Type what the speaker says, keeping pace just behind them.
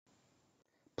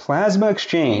Plasma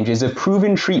exchange is a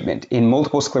proven treatment in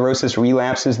multiple sclerosis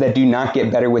relapses that do not get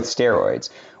better with steroids.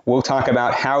 We'll talk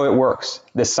about how it works,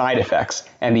 the side effects,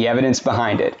 and the evidence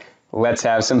behind it. Let's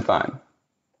have some fun.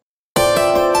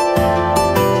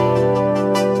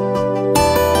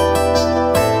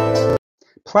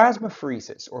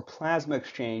 Plasmapheresis, or plasma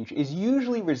exchange, is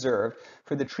usually reserved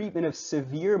for the treatment of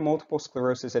severe multiple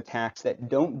sclerosis attacks that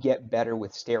don't get better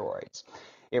with steroids.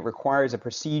 It requires a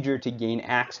procedure to gain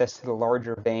access to the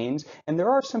larger veins, and there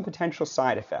are some potential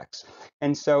side effects.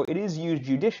 And so it is used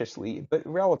judiciously, but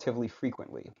relatively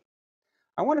frequently.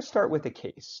 I want to start with a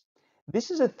case.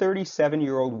 This is a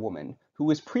 37-year-old woman who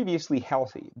was previously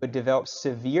healthy, but developed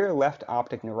severe left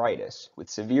optic neuritis with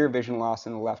severe vision loss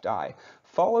in the left eye,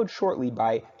 followed shortly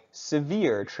by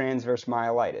severe transverse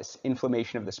myelitis,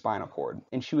 inflammation of the spinal cord,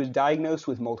 and she was diagnosed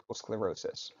with multiple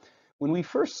sclerosis. When we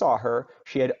first saw her,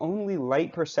 she had only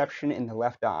light perception in the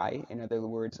left eye, in other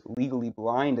words, legally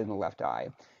blind in the left eye,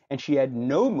 and she had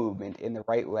no movement in the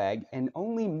right leg and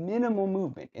only minimal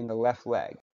movement in the left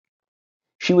leg.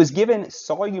 She was given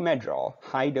Solumedrol,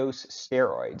 high-dose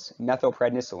steroids,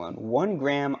 methylprednisolone, 1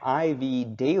 gram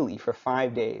IV daily for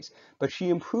 5 days, but she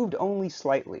improved only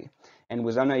slightly and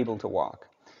was unable to walk.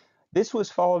 This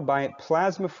was followed by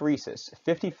plasmapheresis,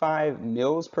 55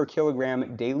 mils per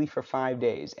kilogram daily for 5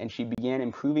 days, and she began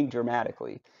improving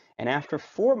dramatically. And after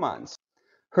 4 months,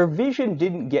 her vision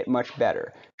didn't get much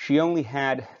better. She only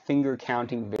had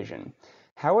finger-counting vision.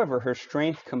 However, her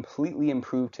strength completely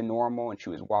improved to normal, and she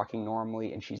was walking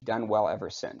normally, and she's done well ever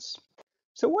since.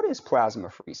 So what is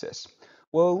plasmapheresis?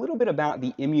 Well, a little bit about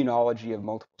the immunology of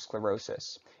multiple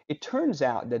sclerosis. It turns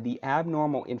out that the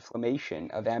abnormal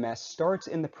inflammation of MS starts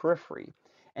in the periphery,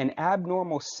 and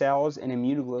abnormal cells and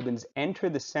immunoglobulins enter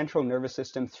the central nervous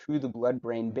system through the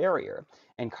blood-brain barrier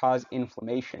and cause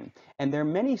inflammation. And there are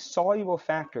many soluble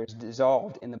factors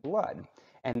dissolved in the blood.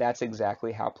 And that's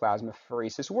exactly how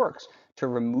plasmapheresis works, to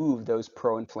remove those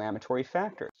pro-inflammatory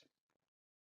factors.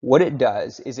 What it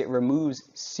does is it removes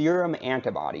serum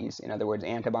antibodies, in other words,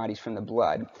 antibodies from the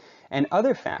blood, and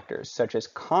other factors such as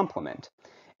complement,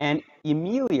 and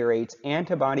ameliorates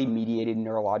antibody-mediated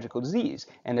neurological disease.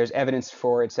 And there's evidence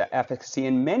for its efficacy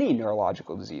in many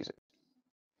neurological diseases.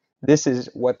 This is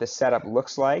what the setup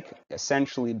looks like.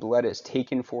 Essentially, blood is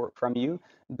taken from you,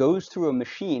 goes through a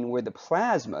machine where the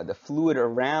plasma, the fluid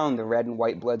around the red and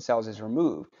white blood cells, is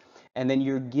removed. And then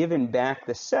you're given back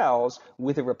the cells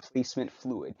with a replacement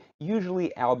fluid,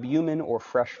 usually albumin or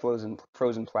fresh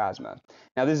frozen plasma.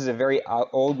 Now, this is a very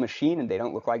old machine, and they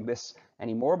don't look like this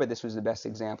anymore, but this was the best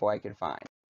example I could find.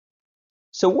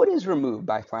 So what is removed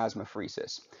by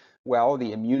plasmapheresis? Well,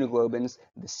 the immunoglobulins,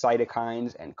 the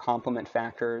cytokines, and complement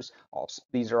factors,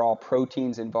 these are all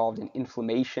proteins involved in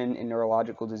inflammation in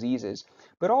neurological diseases,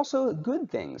 but also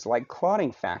good things like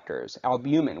clotting factors,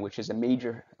 albumin, which is a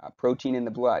major protein in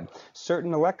the blood,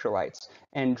 certain electrolytes,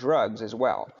 and drugs as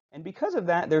well. And because of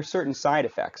that, there are certain side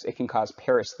effects. It can cause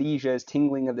paresthesias,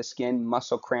 tingling of the skin,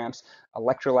 muscle cramps,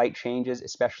 electrolyte changes,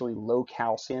 especially low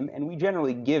calcium, and we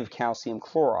generally give calcium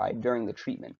chloride during the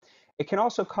treatment. It can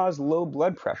also cause low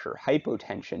blood pressure,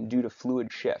 hypotension due to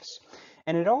fluid shifts.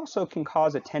 And it also can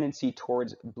cause a tendency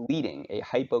towards bleeding, a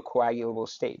hypocoagulable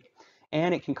state.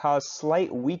 And it can cause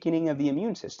slight weakening of the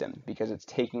immune system because it's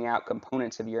taking out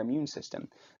components of your immune system,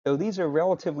 though these are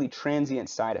relatively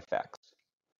transient side effects.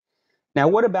 Now,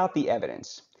 what about the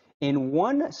evidence? In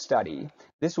one study,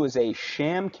 this was a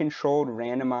sham-controlled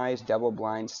randomized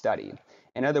double-blind study.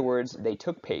 In other words, they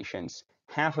took patients,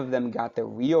 half of them got the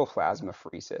real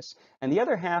plasmapheresis, and the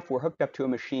other half were hooked up to a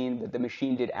machine, but the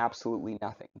machine did absolutely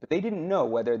nothing. But they didn't know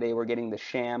whether they were getting the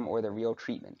sham or the real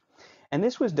treatment. And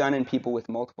this was done in people with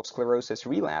multiple sclerosis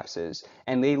relapses,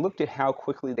 and they looked at how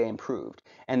quickly they improved.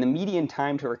 And the median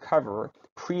time to recover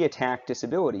pre-attack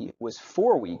disability was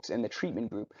 4 weeks in the treatment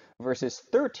group versus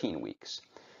 13 weeks.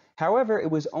 However,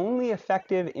 it was only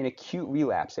effective in acute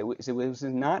relapse. It was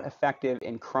not effective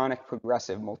in chronic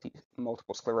progressive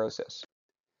multiple sclerosis.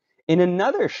 In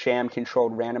another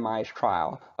sham-controlled randomized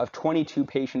trial of 22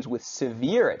 patients with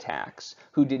severe attacks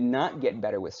who did not get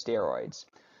better with steroids,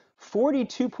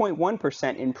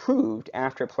 42.1% improved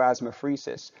after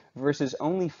plasmapheresis versus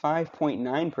only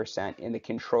 5.9% in the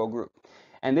control group.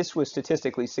 And this was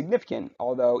statistically significant,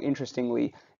 although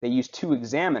interestingly, they used 2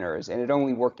 examiners, and it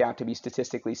only worked out to be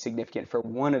statistically significant for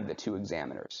one of the 2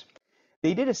 examiners.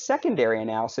 They did a secondary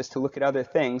analysis to look at other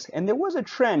things, and there was a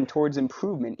trend towards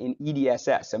improvement in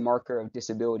EDSS, a marker of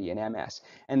disability in MS.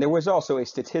 And there was also a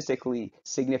statistically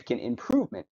significant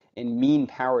improvement in mean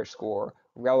power score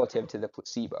relative to the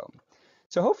placebo.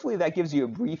 So hopefully that gives you a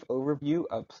brief overview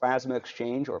of plasma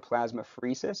exchange or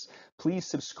plasmapheresis. Please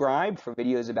subscribe for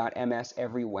videos about MS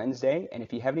every Wednesday, and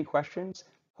if you have any questions,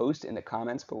 post in the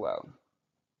comments below.